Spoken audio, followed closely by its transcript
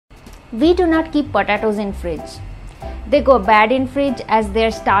We do not keep potatoes in fridge. They go bad in fridge as their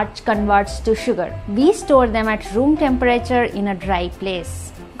starch converts to sugar. We store them at room temperature in a dry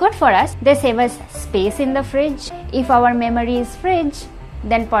place. Good for us. They save us space in the fridge. If our memory is fridge,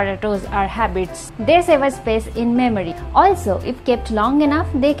 then potatoes are habits. They save us space in memory. Also, if kept long enough,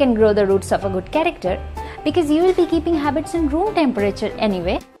 they can grow the roots of a good character, because you will be keeping habits in room temperature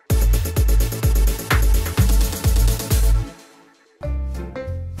anyway.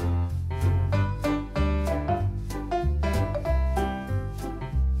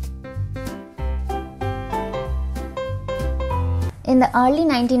 In the early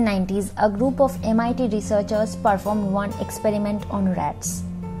 1990s, a group of MIT researchers performed one experiment on rats.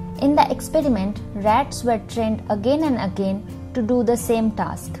 In the experiment, rats were trained again and again to do the same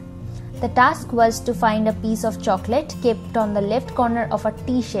task. The task was to find a piece of chocolate kept on the left corner of a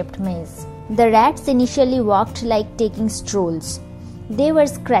T-shaped maze. The rats initially walked like taking strolls. They were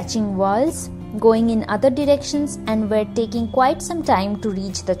scratching walls, going in other directions, and were taking quite some time to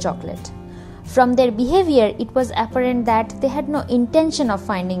reach the chocolate. From their behavior, it was apparent that they had no intention of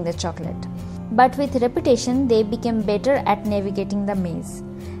finding the chocolate. But with repetition, they became better at navigating the maze.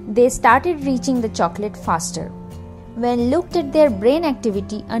 They started reaching the chocolate faster. When looked at their brain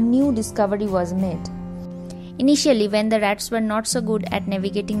activity, a new discovery was made. Initially, when the rats were not so good at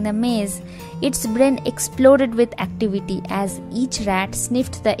navigating the maze, its brain exploded with activity as each rat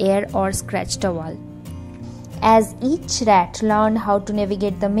sniffed the air or scratched a wall. As each rat learned how to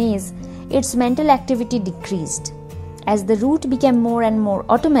navigate the maze, its mental activity decreased. As the route became more and more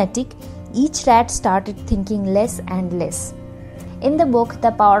automatic, each rat started thinking less and less. In the book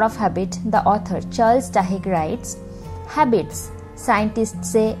The Power of Habit, the author Charles Duhigg writes, "Habits,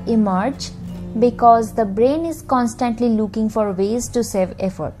 scientists say, emerge because the brain is constantly looking for ways to save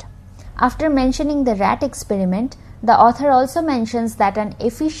effort." After mentioning the rat experiment, the author also mentions that an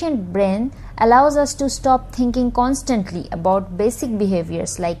efficient brain allows us to stop thinking constantly about basic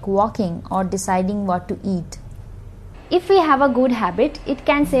behaviors like walking or deciding what to eat. If we have a good habit, it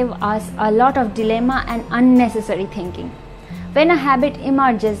can save us a lot of dilemma and unnecessary thinking. When a habit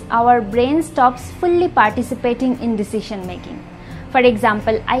emerges, our brain stops fully participating in decision making. For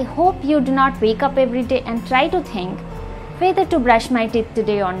example, I hope you do not wake up every day and try to think whether to brush my teeth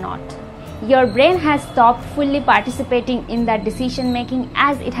today or not. Your brain has stopped fully participating in that decision making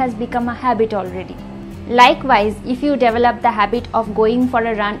as it has become a habit already. Likewise, if you develop the habit of going for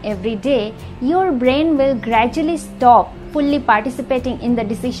a run every day, your brain will gradually stop fully participating in the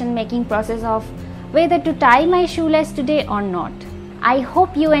decision making process of whether to tie my shoelace today or not. I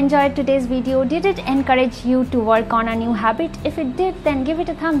hope you enjoyed today's video. Did it encourage you to work on a new habit? If it did, then give it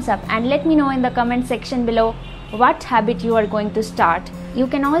a thumbs up and let me know in the comment section below what habit you are going to start. You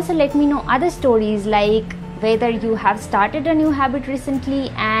can also let me know other stories like whether you have started a new habit recently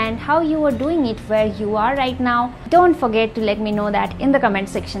and how you are doing it where you are right now. Don't forget to let me know that in the comment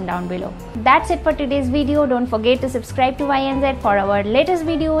section down below. That's it for today's video. Don't forget to subscribe to WhyAndZed for our latest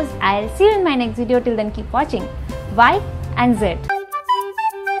videos. I'll see you in my next video. Till then, keep watching Why and Z.